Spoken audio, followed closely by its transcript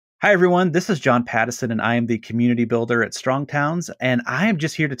Hi, everyone. This is John Pattison, and I am the community builder at Strong Towns. And I am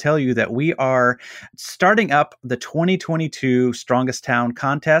just here to tell you that we are starting up the 2022 Strongest Town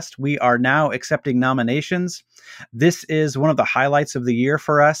contest. We are now accepting nominations. This is one of the highlights of the year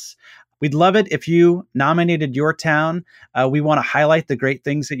for us. We'd love it if you nominated your town. We want to highlight the great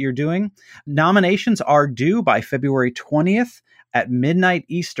things that you're doing. Nominations are due by February 20th at midnight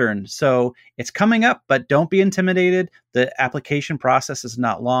Eastern. So it's coming up, but don't be intimidated. The application process is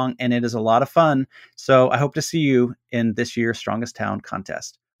not long and it is a lot of fun. So I hope to see you in this year's Strongest Town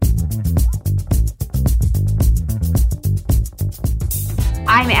contest.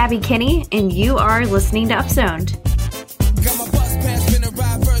 I'm Abby Kinney, and you are listening to Upzoned. Got my bus pass, finna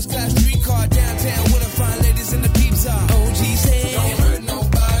ride first class streetcar downtown with a fine ladies in the peeps are. OG's head, don't hurt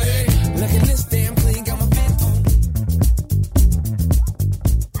nobody. Look at this damn clean, got my fit on.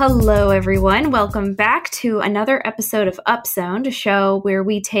 Hello, everyone. Welcome back to another episode of Upzoned, a show where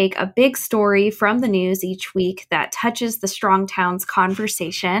we take a big story from the news each week that touches the Strong Towns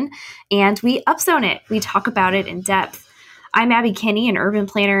conversation, and we upzone it. We talk about it in depth. I'm Abby Kinney, an urban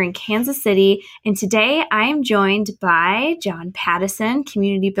planner in Kansas City, and today I am joined by John Pattison,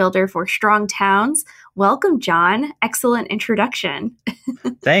 community builder for Strong Towns. Welcome, John. Excellent introduction.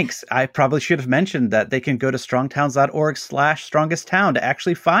 Thanks. I probably should have mentioned that they can go to strongtowns.org/strongesttown to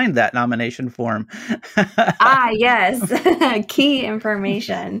actually find that nomination form. Yes. Key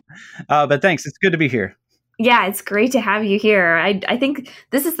information. But thanks. It's good to be here. Yeah, it's great to have you here. I think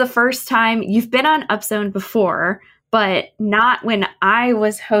this is the first time you've been on Upzoned before, but not when I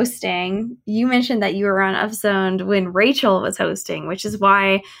was hosting. You mentioned that you were on Upzoned when Rachel was hosting, which is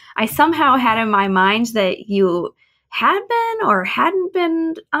why I somehow had in my mind that you had been or hadn't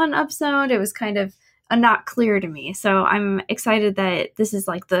been on Upzoned. It was kind of not clear to me. So I'm excited that this is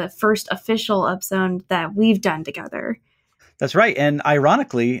like the first official Upzoned that we've done together. That's right. And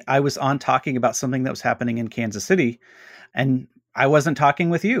ironically, I was on talking about something that was happening in Kansas City, and I wasn't talking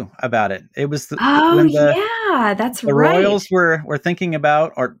with you about it. It was that's the right. Royals were thinking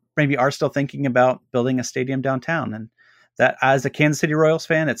about, or maybe are still thinking about, building a stadium downtown. And that, as a Kansas City Royals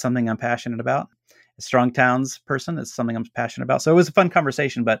fan, it's something I'm passionate about. A Strong Towns person, it's something I'm passionate about. So it was a fun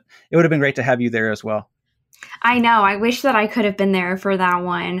conversation, but it would have been great to have you there as well. I know. I wish that I could have been there for that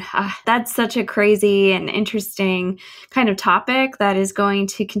one. That's such a crazy and interesting kind of topic that is going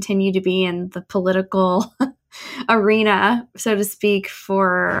to continue to be in the political arena, so to speak,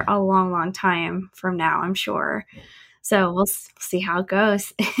 for a long, long time from now, I'm sure. So we'll see how it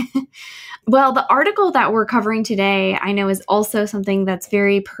goes. Well, the article that we're covering today, I know, is also something that's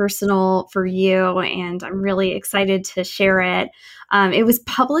very personal for you, and I'm really excited to share it. It was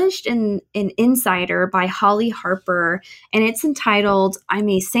published in Insider by Holly Harper, and it's entitled, "I'm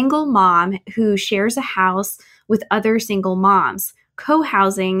a Single Mom Who Shares a House with Other Single Moms.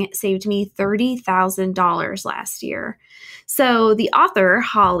 Co-housing saved me $30,000 last year." So the author,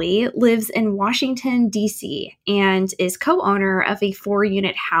 Holly, lives in Washington, D.C., and is co-owner of a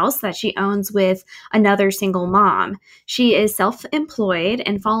 4-unit house that she owns with another single mom. She is self-employed,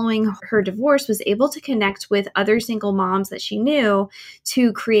 and following her divorce was able to connect with other single moms that she knew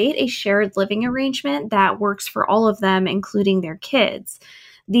to create a shared living arrangement that works for all of them, including their kids.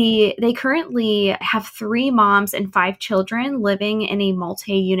 They currently have 3 moms and 5 children living in a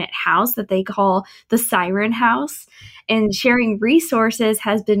multi-unit house that they call the Siren House. And sharing resources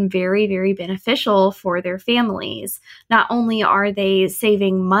has been very, very beneficial for their families. Not only are they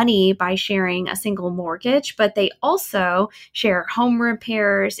saving money by sharing a single mortgage, but they also share home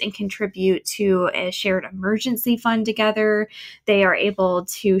repairs and contribute to a shared emergency fund together. They are able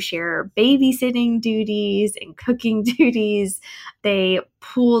to share babysitting duties and cooking duties. They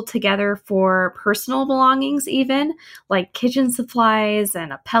pool together for personal belongings, even like kitchen supplies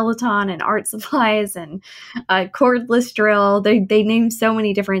and a Peloton and art supplies and a cordless drill. They name so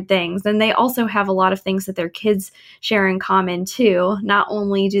many different things. And they also have a lot of things that their kids share in common too. Not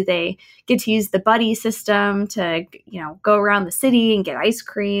only do they get to use the buddy system to, go around the city and get ice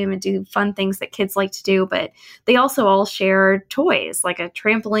cream and do fun things that kids like to do, but they also all share toys like a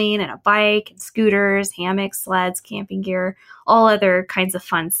trampoline and a bike and scooters, hammocks, sleds, camping gear, all other kinds of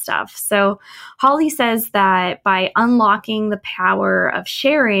fun stuff. So Holly says that by unlocking the power of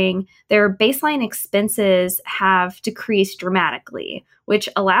sharing, their baseline expenses have decreased dramatically, which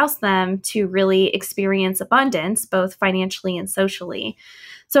allows them to really experience abundance, both financially and socially.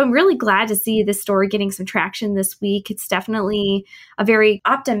 So I'm really glad to see this story getting some traction this week. It's definitely a very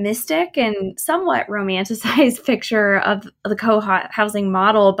optimistic and somewhat romanticized picture of the co-housing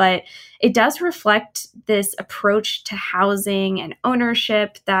model, but it does reflect this approach to housing and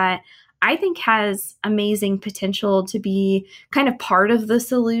ownership that I think has amazing potential to be kind of part of the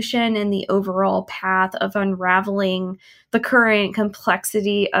solution in the overall path of unraveling the current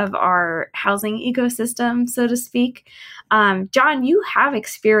complexity of our housing ecosystem, so to speak. John, you have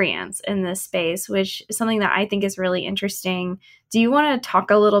experience in this space, which is something that I think is really interesting. Do you want to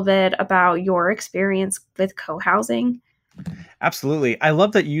talk a little bit about your experience with co-housing? Absolutely. I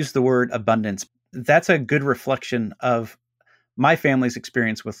love that you use the word abundance. That's a good reflection of my family's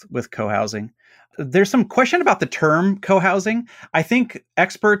experience with co-housing. There's some question about the term co-housing. I think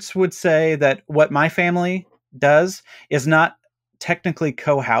experts would say that what my family does is not technically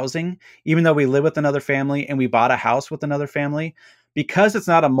co-housing, even though we live with another family and we bought a house with another family, because it's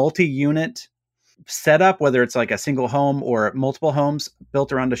not a multi-unit setup, whether it's like a single home or multiple homes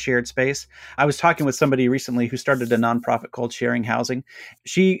built around a shared space. I was talking with somebody recently who started a nonprofit called Sharing Housing.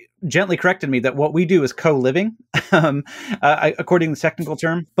 She gently corrected me that what we do is co-living, according to the technical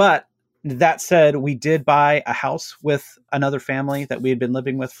term. But that said, we did buy a house with another family that we had been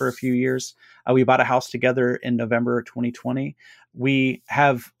living with for a few years. We bought a house together in November 2020. We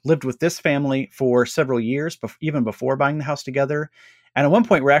have lived with this family for several years, even before buying the house together. And at one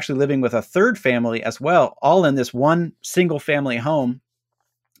point, we're actually living with a third family as well, all in this one single family home,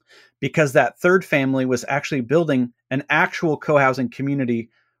 because that third family was actually building an actual co-housing community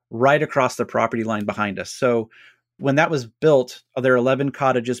right across the property line behind us. So when that was built, there are 11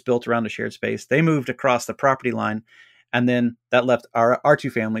 cottages built around a shared space. They moved across the property line, and then that left our two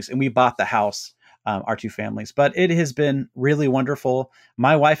families, and we bought the house, our two families. But it has been really wonderful.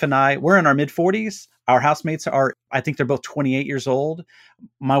 My wife and I, we're in our mid-40s. Our housemates are, I think they're both 28 years old.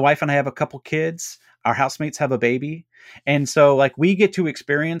 My wife and I have a couple kids. Our housemates have a baby. And so like we get to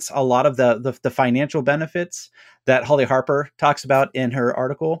experience a lot of the financial benefits that Holly Harper talks about in her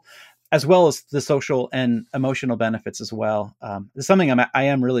article, as well as the social and emotional benefits as well. It's something I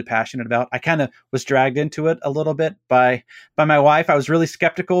am really passionate about. I kind of was dragged into it a little bit by my wife. I was really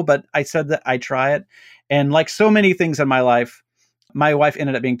skeptical, but I said that I'd try it. And like so many things in my life, my wife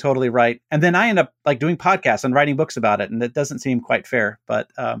ended up being totally right. And then I ended up like doing podcasts and writing books about it. And it doesn't seem quite fair, but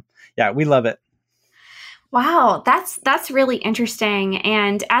yeah, we love it. Wow, that's really interesting.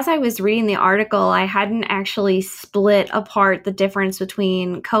 And as I was reading the article, I hadn't actually split apart the difference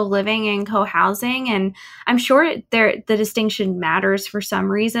between co-living and co-housing. And I'm sure the distinction matters for some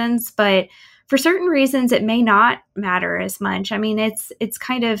reasons, but for certain reasons, it may not matter as much. I mean, it's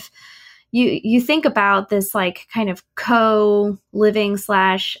kind of you think about this like kind of co-living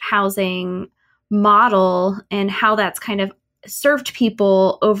 / housing model and how that's kind of served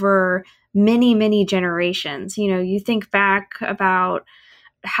people over many, many generations. You know, you think back about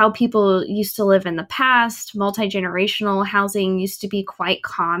how people used to live in the past. Multi-generational housing used to be quite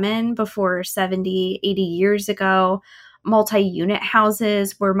common before 70, 80 years ago. Multi-unit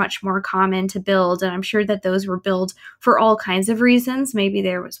houses were much more common to build. And I'm sure that those were built for all kinds of reasons. Maybe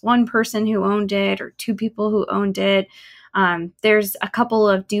there was one person who owned it or two people who owned it. There's a couple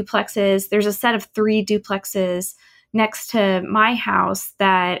of duplexes. There's a set of 3 duplexes next to my house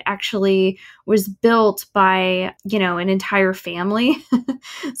that actually was built by, an entire family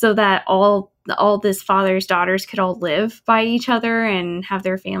so that all this father's daughters could all live by each other and have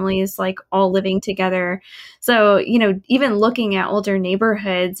their families like all living together. So, even looking at older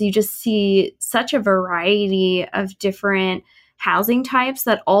neighborhoods, you just see such a variety of different housing types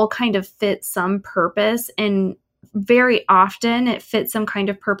that all kind of fit some purpose, and very often it fits some kind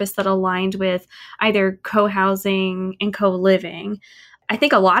of purpose that aligned with either co-housing and co-living. I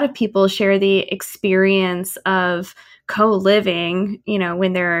think a lot of people share the experience of co-living,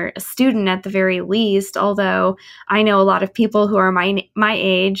 when they're a student at the very least, although I know a lot of people who are my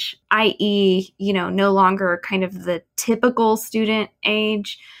age, i.e., no longer kind of the typical student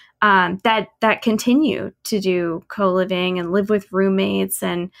age, that continue to do co-living and live with roommates.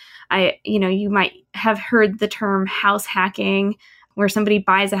 And you might have heard the term house hacking, where somebody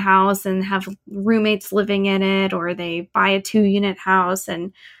buys a house and have roommates living in it, or they buy a 2-unit house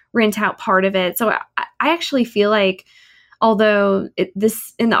and rent out part of it. So I actually feel like, although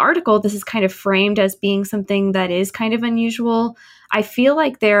this in the article, this is kind of framed as being something that is kind of unusual, I feel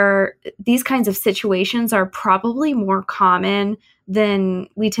like these kinds of situations are probably more common than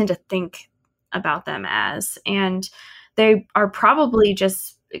we tend to think about them as. And they are probably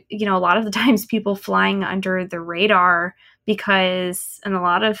just, a lot of the times people flying under the radar, because in a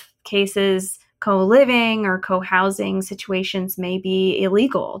lot of cases, co-living or co-housing situations may be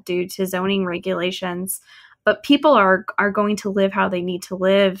illegal due to zoning regulations, but people are going to live how they need to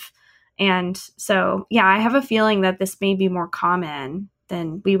live. And so, yeah, I have a feeling that this may be more common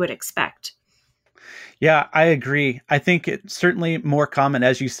than we would expect. Yeah, I agree. I think it's certainly more common,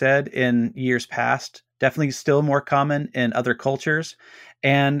 as you said, in years past, definitely still more common in other cultures.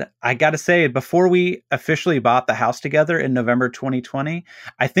 And I got to say, before we officially bought the house together in November 2020,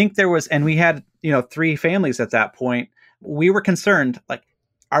 I think there was, and we had, three families at that point. We were concerned, like,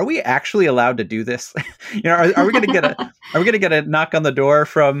 are we actually allowed to do this? Are we going to get a knock on the door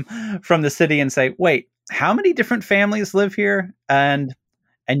from the city and say, wait, how many different families live here? And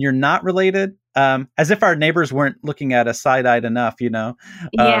you're not related, as if our neighbors weren't looking at us side-eyed enough, um,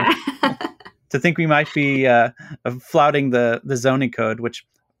 Yeah. to think we might be flouting the zoning code, which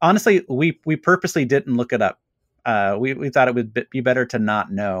honestly, we purposely didn't look it up. We thought it would be better to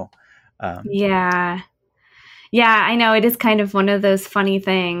not know. Yeah. Yeah, I know it is kind of one of those funny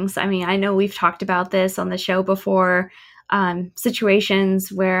things. I mean, I know we've talked about this on the show before,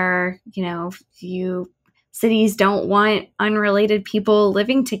 situations where, cities don't want unrelated people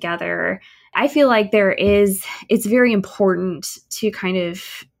living together. I feel like it's very important to kind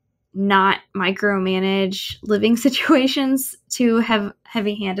of not micromanage living situations too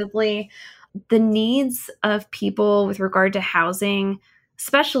heavy-handedly. The needs of people with regard to housing,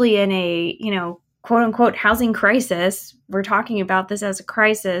 especially in a, quote unquote housing crisis, we're talking about this as a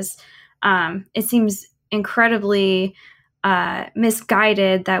crisis. It seems incredibly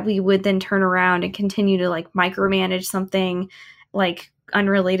misguided that we would then turn around and continue to like micromanage something like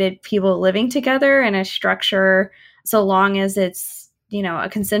unrelated people living together in a structure, so long as it's, a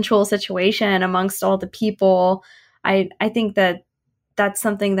consensual situation amongst all the people. I think that that's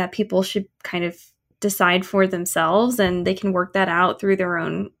something that people should kind of decide for themselves, and they can work that out through their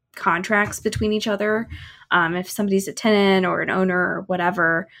own contracts between each other. If somebody's a tenant or an owner or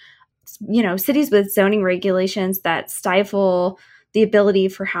whatever, cities with zoning regulations that stifle the ability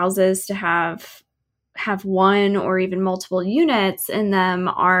for houses to have one or even multiple units in them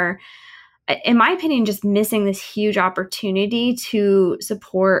are, in my opinion, just missing this huge opportunity to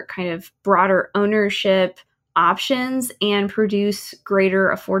support kind of broader ownership options and produce greater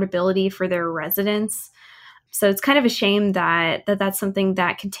affordability for their residents. So it's kind of a shame that that's something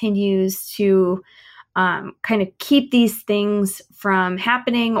that continues to kind of keep these things from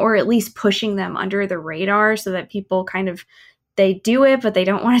happening, or at least pushing them under the radar, so that people kind of, they do it, but they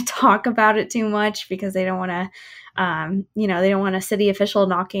don't want to talk about it too much because they don't want to, they don't want a city official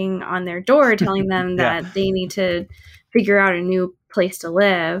knocking on their door telling them Yeah. that they need to figure out a new place to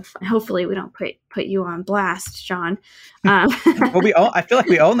live. Hopefully we don't put you on blast, John. Well, I feel like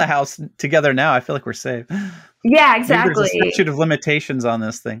we own the house together now. I feel like we're safe. Yeah, Maybe there's exactly. a statute of limitations on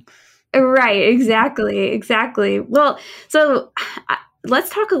this thing. Right, exactly. Well, so let's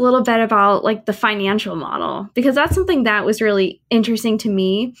talk a little bit about like the financial model, because that's something that was really interesting to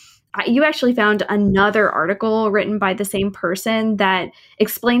me. You actually found another article written by the same person that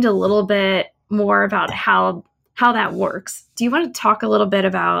explained a little bit more about how that works. Do you want to talk a little bit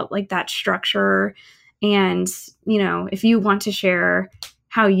about like that structure, and, if you want to share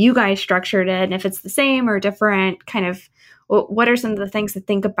how you guys structured it, and if it's the same or different, kind of what are some of the things to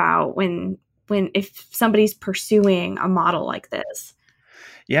think about when if somebody's pursuing a model like this?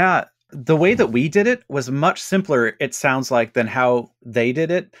 Yeah, the way that we did it was much simpler, it sounds like, than how they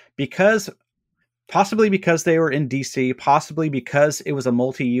did it, possibly because they were in DC, possibly because it was a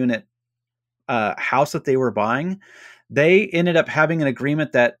multi-unit house that they were buying. They ended up having an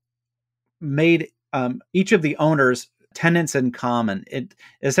agreement that made each of the owners tenants in common. It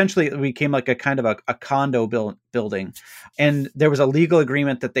essentially became like a kind of a condo building. And there was a legal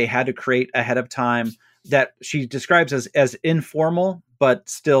agreement that they had to create ahead of time that she describes as informal, but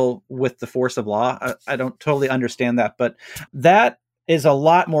still with the force of law. I don't totally understand that, but that is a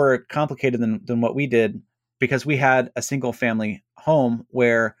lot more complicated than what we did, because we had a single family home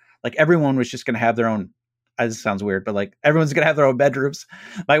where like everyone was just going to have their own. This sounds weird, but like everyone's going to have their own bedrooms.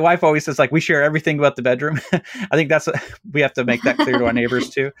 My wife always says like we share everything about the bedroom. I think we have to make that clear to our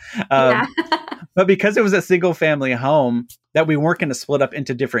neighbors too. Yeah. But because it was a single family home that we weren't going to split up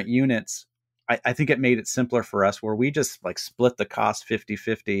into different units, I think it made it simpler for us, where we just like split the cost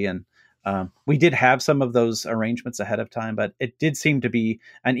 50-50. And we did have some of those arrangements ahead of time, but it did seem to be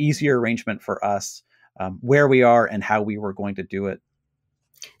an easier arrangement for us, where we are and how we were going to do it.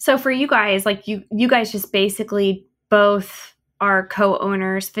 So for you guys, like you guys just basically both are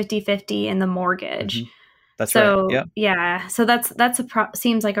co-owners 50-50 in the mortgage. Mm-hmm. That's so, right. Yeah. So that's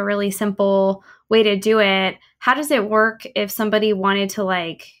seems like a really simple way to do it. How does it work if somebody wanted to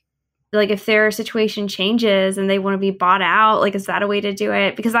like if their situation changes and they want to be bought out, like, is that a way to do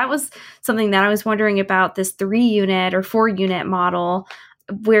it? Because that was something that I was wondering about, this 3-unit or 4-unit model,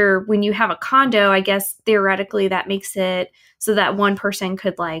 where when you have a condo, I guess theoretically that makes it so that one person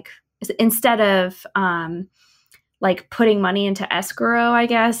could like instead of like putting money into escrow, I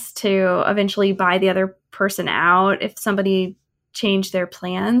guess, to eventually buy the other person out if somebody changed their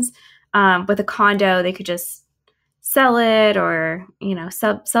plans. With a condo, they could just sell it or,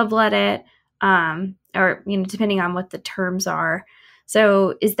 sublet it, or, depending on what the terms are.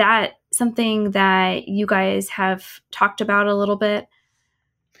 So is that something that you guys have talked about a little bit?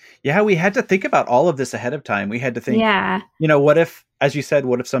 Yeah, we had to think about all of this ahead of time. We had to think, Yeah. what if, as you said,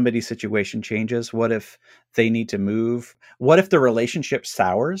 what if somebody's situation changes? What if they need to move? What if the relationship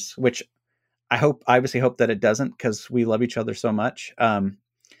sours? Which obviously hope that it doesn't, because we love each other so much.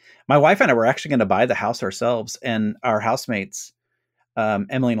 My wife and I were actually going to buy the house ourselves, and our housemates,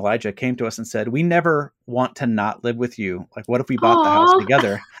 Emily and Elijah, came to us and said, "We never want to not live with you. Like, what if we bought the house Aw.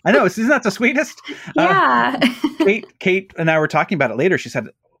 together?" I know, isn't that the sweetest? Yeah. Kate and I were talking about it later. She said,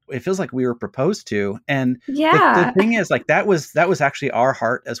 "It feels like we were proposed to." And the Yeah. thing is, like, that was actually our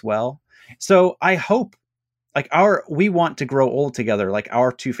heart as well. So I hope, like, we want to grow old together, like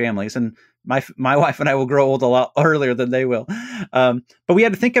our two families, and my wife and I will grow old a lot earlier than they will. But we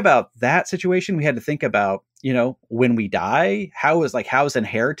had to think about that situation. We had to think about, when we die, how is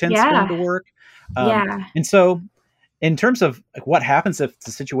inheritance going Yeah. to work? Yeah. And so, in terms of like what happens if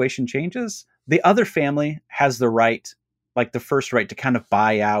the situation changes, the other family has the right, like the first right, to kind of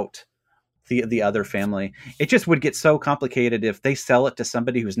buy out the other family. It just would get so complicated if they sell it to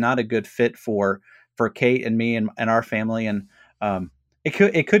somebody who's not a good fit for Kate and me and our family. And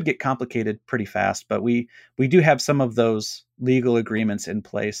it could get complicated pretty fast. But we do have some of those legal agreements in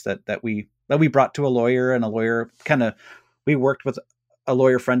place that we brought to a lawyer, and a lawyer we worked with a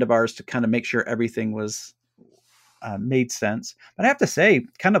lawyer friend of ours to kind of make sure everything was made sense. But I have to say,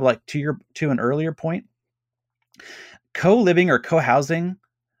 kind of like to an earlier point, co-living or co-housing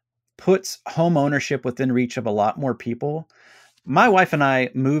puts home ownership within reach of a lot more people. My wife and I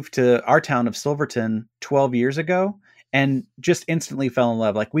moved to our town of Silverton 12 years ago and just instantly fell in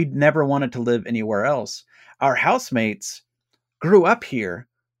love. Like, we'd never wanted to live anywhere else. Our housemates grew up here,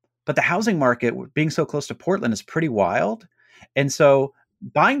 but the housing market, being so close to Portland, is pretty wild. And so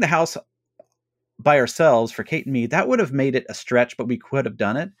buying the house by ourselves for Kate and me, that would have made it a stretch, but we could have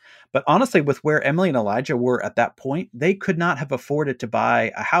done it. But honestly, with where Emily and Elijah were at that point, they could not have afforded to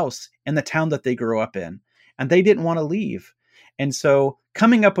buy a house in the town that they grew up in, and they didn't want to leave. And so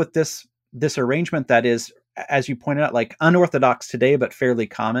coming up with this arrangement that is, as you pointed out, like unorthodox today, but fairly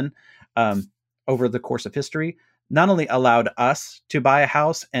common over the course of history, not only allowed us to buy a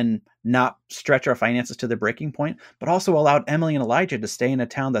house and not stretch our finances to the breaking point, but also allowed Emily and Elijah to stay in a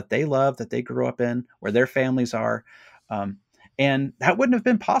town that they love, that they grew up in, where their families are. And that wouldn't have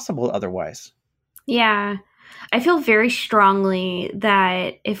been possible otherwise. Yeah. I feel very strongly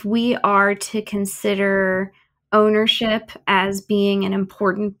that if we are to consider ownership as being an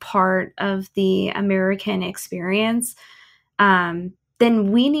important part of the American experience,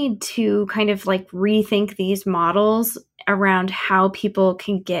 then we need to kind of like rethink these models around how people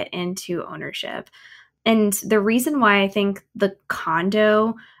can get into ownership. And the reason why I think the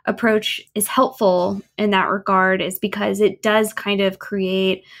condo approach is helpful in that regard is because it does kind of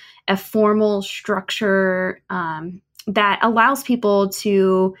create a formal structure that allows people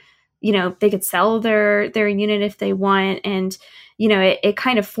to, they could sell their unit if they want. And, it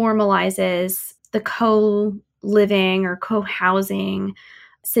kind of formalizes the co-living or co-housing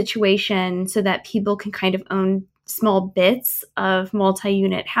situation so that people can kind of own small bits of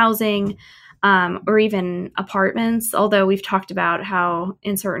multi-unit housing, or even apartments. Although we've talked about how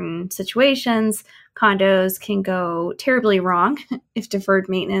in certain situations, condos can go terribly wrong if deferred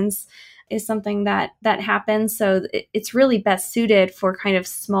maintenance is something that happens. So it's really best suited for kind of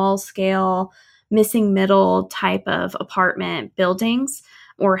small scale, missing middle type of apartment buildings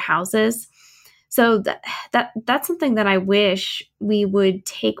or houses. So that's something that I wish we would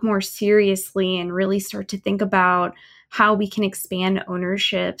take more seriously and really start to think about how we can expand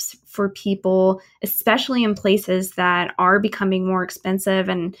ownerships for people, especially in places that are becoming more expensive.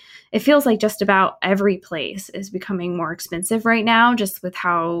 And it feels like just about every place is becoming more expensive right now, just with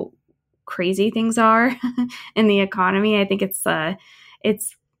how crazy things are in the economy. I think it's a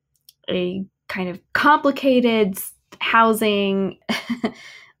kind of complicated housing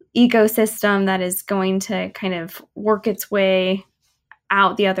ecosystem that is going to kind of work its way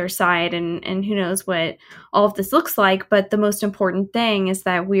out the other side, and who knows what all of this looks like. But the most important thing is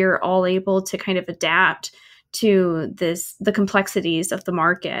that we're all able to kind of adapt to the complexities of the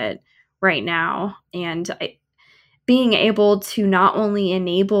market right now, and being able to not only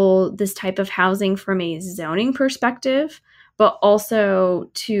enable this type of housing from a zoning perspective, but also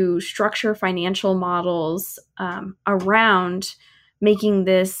to structure financial models around making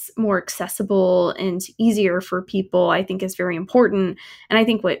this more accessible and easier for people, I think is very important. And I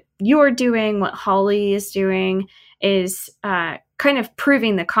think what you're doing, what Holly is doing, is kind of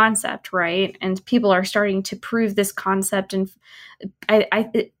proving the concept, right? And people are starting to prove this concept. And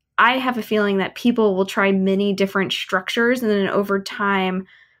I have a feeling that people will try many different structures, and then over time,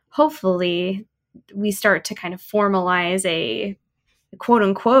 hopefully, we start to kind of formalize a quote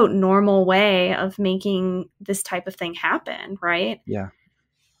unquote normal way of making this type of thing happen, right? Yeah.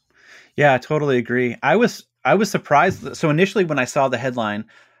 Yeah, I totally agree. I was surprised. So initially when I saw the headline,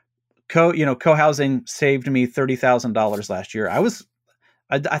 co-housing saved me $30,000 last year.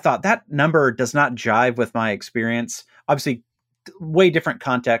 I thought that number does not jive with my experience. Obviously, way different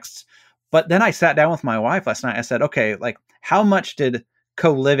contexts. But then I sat down with my wife last night. I said, okay, like how much did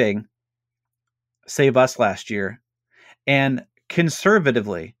co-living save us last year? And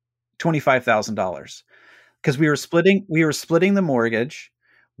conservatively, $25,000, because we were splitting the mortgage.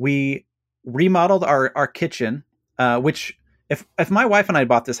 We remodeled our kitchen, which if my wife and I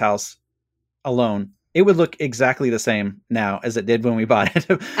bought this house alone, it would look exactly the same now as it did when we bought it,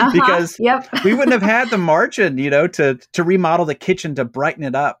 because Yep. we wouldn't have had the margin, to remodel the kitchen, to brighten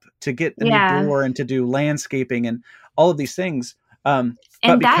it up, to get a new door, and to do landscaping and all of these things. And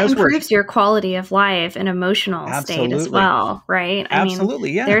that improves your quality of life and emotional state as Absolutely. well, right?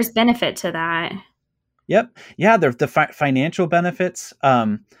 Absolutely, yeah. There's benefit to that. Yep. Yeah, the financial benefits,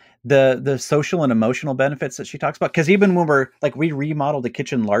 the social and emotional benefits that she talks about. Because even when we remodeled the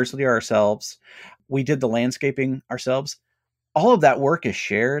kitchen largely ourselves, we did the landscaping ourselves. All of that work is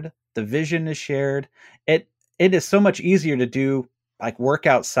shared. The vision is shared. It is so much easier to do like work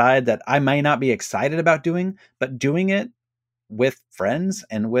outside that I may not be excited about doing, but doing it with friends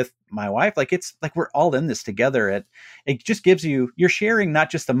and with my wife, like it's like we're all in this together. It just gives you're sharing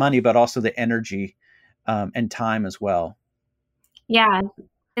not just the money, but also the energy and time as well. Yeah,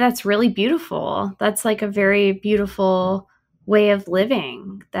 that's really beautiful. That's like a very beautiful way of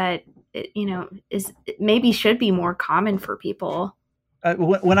living that is maybe should be more common for people.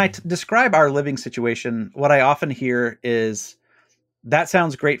 When I describe our living situation, what I often hear is, "That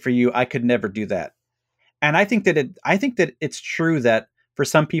sounds great for you. I could never do that." And I think that it's true that for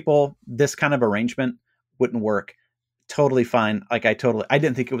some people, this kind of arrangement wouldn't work. Totally fine. Like I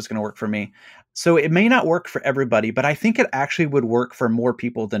didn't think it was going to work for me. So it may not work for everybody, but I think it actually would work for more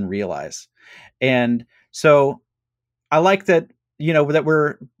people than realize. And so I like that, that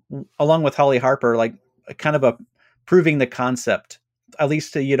we're, along with Holly Harper, like kind of proving the concept, at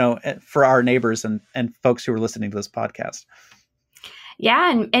least to, for our neighbors and folks who are listening to this podcast.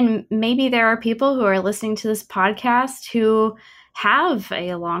 Yeah, and maybe there are people who are listening to this podcast who have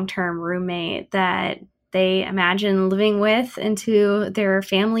a long-term roommate that they imagine living with into their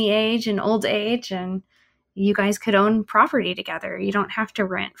family age and old age, and you guys could own property together. You don't have to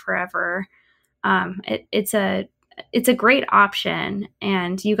rent forever. It's a great option,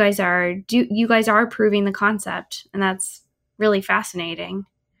 and you guys are proving the concept, and that's really fascinating.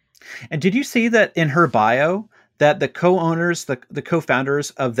 And did you see that in her bio, that the co-owners, the co-founders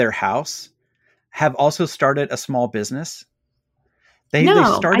of their house have also started a small business? I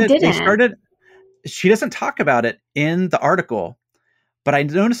didn't. She doesn't talk about it in the article, but I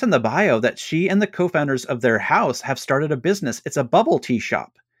noticed in the bio that she and the co-founders of their house have started a business. It's a bubble tea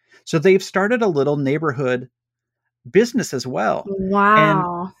shop. So they've started a little neighborhood business as well.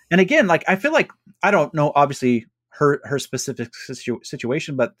 Wow. And again, like, I feel like, I don't know, obviously, her specific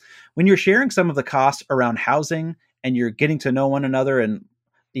situation, but when you're sharing some of the costs around housing and you're getting to know one another and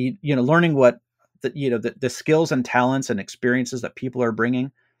learning what the skills and talents and experiences that people are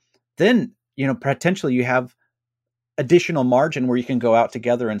bringing, then potentially you have additional margin where you can go out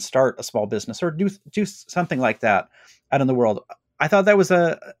together and start a small business or do something like that out in the world. I thought that was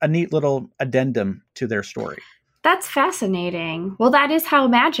a neat little addendum to their story. That's fascinating. Well, that is how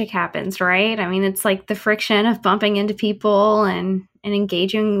magic happens, right? I mean, it's like the friction of bumping into people and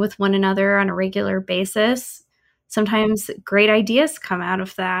engaging with one another on a regular basis. Sometimes great ideas come out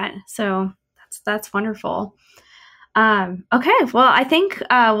of that. So that's wonderful. Okay, well, I think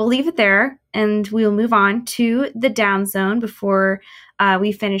we'll leave it there, and we'll move on to the down zone before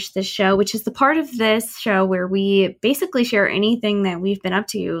we finish this show, which is the part of this show where we basically share anything that we've been up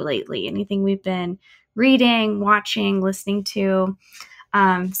to lately, anything we've been reading, watching, listening to.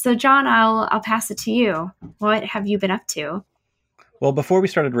 So John, I'll pass it to you. What have you been up to? Well, before we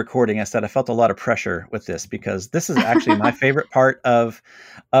started recording, I said I felt a lot of pressure with this because this is actually my favorite part of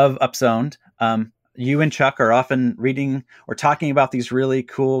Upzoned. You and Chuck are often reading or talking about these really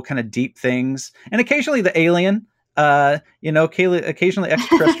cool kind of deep things, and occasionally the alien, occasionally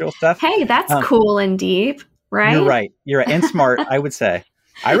extraterrestrial stuff. Hey, that's cool and deep. You're right? right. You're right. And smart, I would say.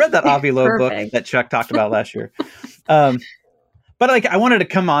 I read that Avi Loeb book Perfect. that Chuck talked about last year. Um, but like, I wanted to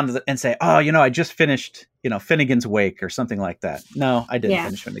come on and say, oh, I just finished, Finnegan's Wake or something like that. No, I didn't Yeah.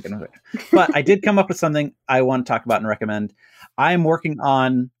 finish Finnegan's Wake. But I did come up with something I want to talk about and recommend. I'm working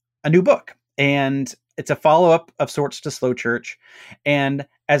on a new book, and it's a follow-up of sorts to Slow Church. And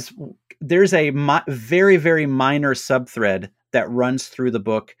as there's a very, very minor subthread that runs through the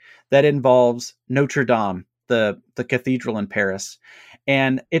book that involves Notre Dame, the cathedral in Paris.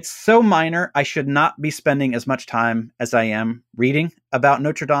 And it's so minor, I should not be spending as much time as I am reading about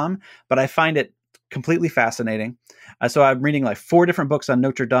Notre Dame, but I find it completely fascinating. So I'm reading like 4 different books on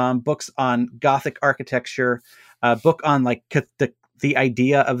Notre Dame, books on Gothic architecture, a book on like the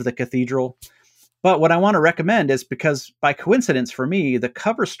idea of the cathedral. But what I want to recommend is, because by coincidence for me, the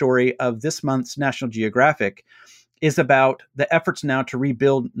cover story of this month's National Geographic is about the efforts now to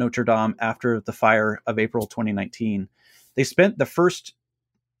rebuild Notre Dame after the fire of April 2019. They spent the first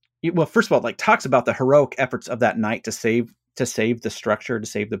of all, like, talks about the heroic efforts of that night to save the structure, to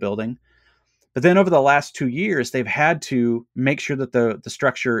save the building. But then over the last 2 years, they've had to make sure that the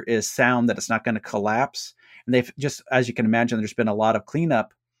structure is sound, that it's not going to collapse. And they've just, as you can imagine, there's been a lot of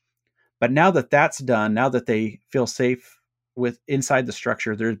cleanup. But now that that's done, now that they feel safe with inside the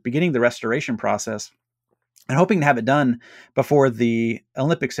structure, they're beginning the restoration process and hoping to have it done before the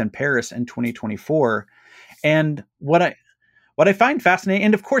Olympics in Paris in 2024. And what I find fascinating,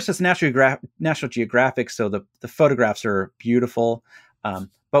 and of course it's National Geographic, so the photographs are beautiful.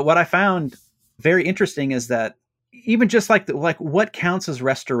 But what I found very interesting is that even just like what counts as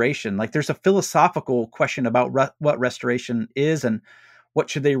restoration, like there's a philosophical question about what restoration is and what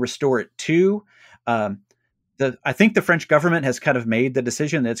should they restore it to. I think the French government has kind of made the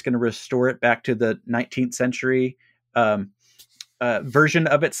decision that it's going to restore it back to the 19th century version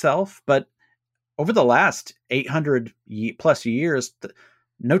of itself. But over the last 800 plus years,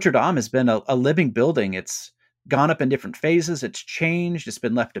 Notre Dame has been a living building. It's gone up in different phases. It's changed. It's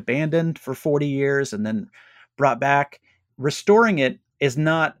been left abandoned for 40 years and then brought back. Restoring it is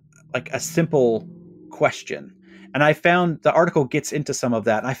not like a simple question. And I found the article gets into some of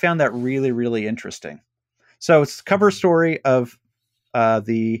that. And I found that really, really interesting. So it's cover story of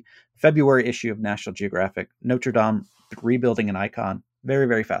the February issue of National Geographic, Notre Dame rebuilding an icon. Very,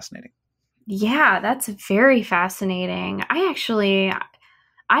 very fascinating. Yeah, that's very fascinating.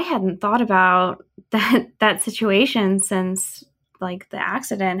 I hadn't thought about that situation since like the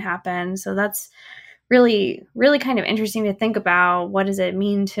accident happened. So that's really, really kind of interesting to think about. What does it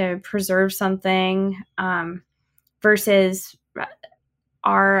mean to preserve something versus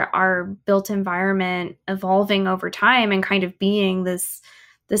our built environment evolving over time and kind of being this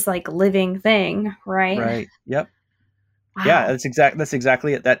like living thing, right? Right. Yep. Wow. Yeah, that's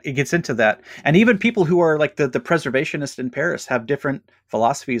exactly it. That it gets into that. And even people who are like the preservationists in Paris have different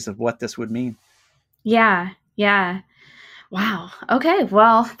philosophies of what this would mean. Yeah. Yeah. Wow. Okay.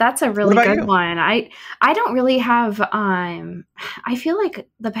 Well, that's a really good one. I don't really have I feel like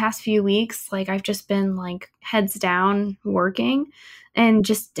the past few weeks, like I've just been like heads down working and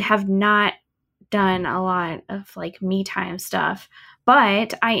just have not done a lot of like me time stuff.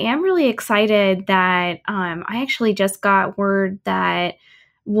 But I am really excited that I actually just got word that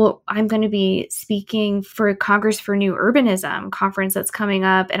I'm going to be speaking for Congress for New Urbanism conference that's coming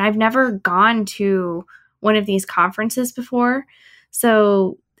up. And I've never gone to one of these conferences before.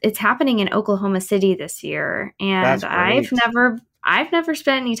 So it's happening in Oklahoma City this year. And I've never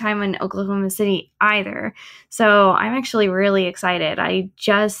spent any time in Oklahoma City either. So I'm actually really excited. I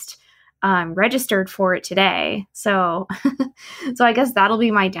just registered for it today. So so I guess that'll be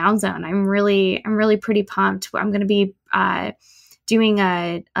my down zone. I'm really pretty pumped. I'm going to be doing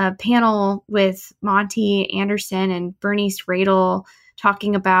a panel with Monty Anderson and Bernice Radel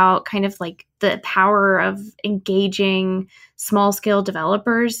talking about kind of like the power of engaging small scale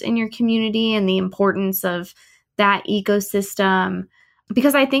developers in your community and the importance of that ecosystem.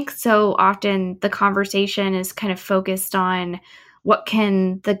 Because I think so often the conversation is kind of focused on what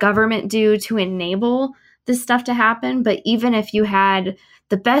can the government do to enable this stuff to happen. But even if you had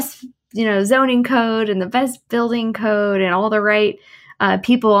the best, zoning code and the best building code and all the right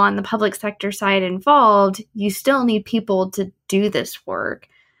people on the public sector side involved, you still need people to do this work.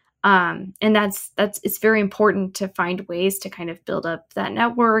 And it's very important to find ways to kind of build up that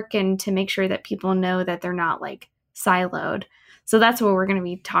network and to make sure that people know that they're not like siloed. So that's what we're going to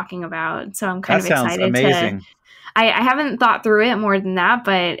be talking about. So I'm kind of excited. Sounds amazing. I haven't thought through it more than that,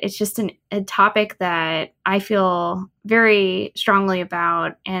 but it's just a topic that I feel very strongly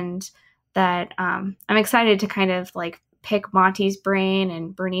about, and that I'm excited to kind of like pick Monty's brain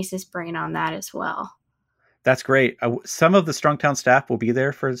and Bernice's brain on that as well. That's great. Some of the Strongtown staff will be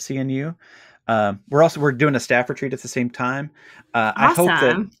there for CNU. We're doing a staff retreat at the same time.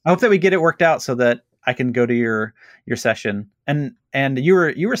 Awesome. I hope that we get it worked out so that I can go to your session. And you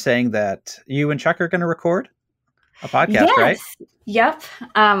were saying that you and Chuck are going to record a podcast, yes. right? Yep.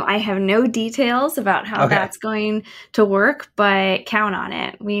 I have no details about how that's going to work, but count on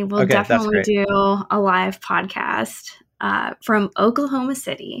it. We will definitely do a live podcast from Oklahoma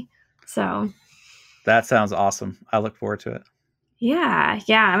City. So that sounds awesome. I look forward to it. Yeah,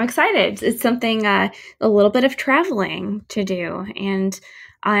 I'm excited. It's something, a little bit of traveling to do. And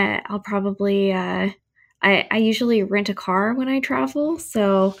I'll probably, I usually rent a car when I travel.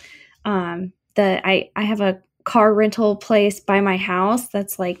 So I have a car rental place by my house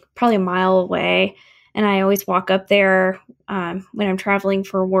that's like probably a mile away. And I always walk up there when I'm traveling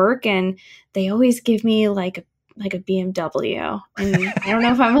for work. And they always give me like a BMW. And I don't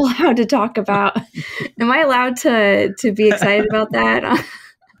know if I'm allowed to talk about, am I allowed to be excited about that?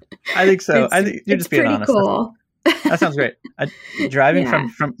 I think so. I think you're just being honest. It's pretty cool. That sounds great.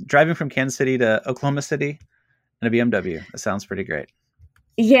 Driving from Kansas City to Oklahoma City in a BMW. That sounds pretty great.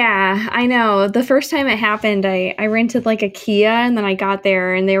 Yeah, I know. The first time it happened, I rented like a Kia, and then I got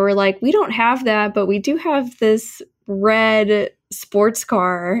there and they were like, we don't have that, but we do have this red sports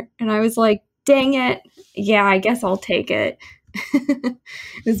car. And I was like, dang it. Yeah, I guess I'll take it. It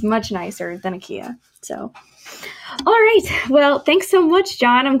was much nicer than a Kia. So, all right. Well, thanks so much,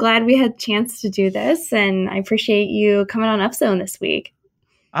 John. I'm glad we had a chance to do this, and I appreciate you coming on Upzone this week.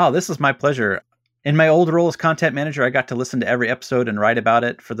 Oh, this is my pleasure. In my old role as content manager, I got to listen to every episode and write about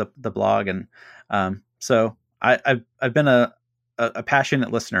it for the blog, and so I've been a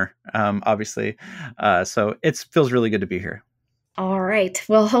passionate listener, obviously. So it feels really good to be here. All right.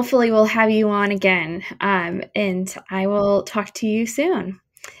 Well, hopefully we'll have you on again, and I will talk to you soon.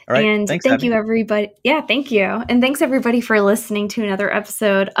 All right. And thank you, everybody. Yeah, thank you. And thanks, everybody, for listening to another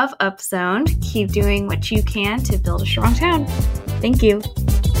episode of Upzone. Keep doing what you can to build a strong town. Thank you.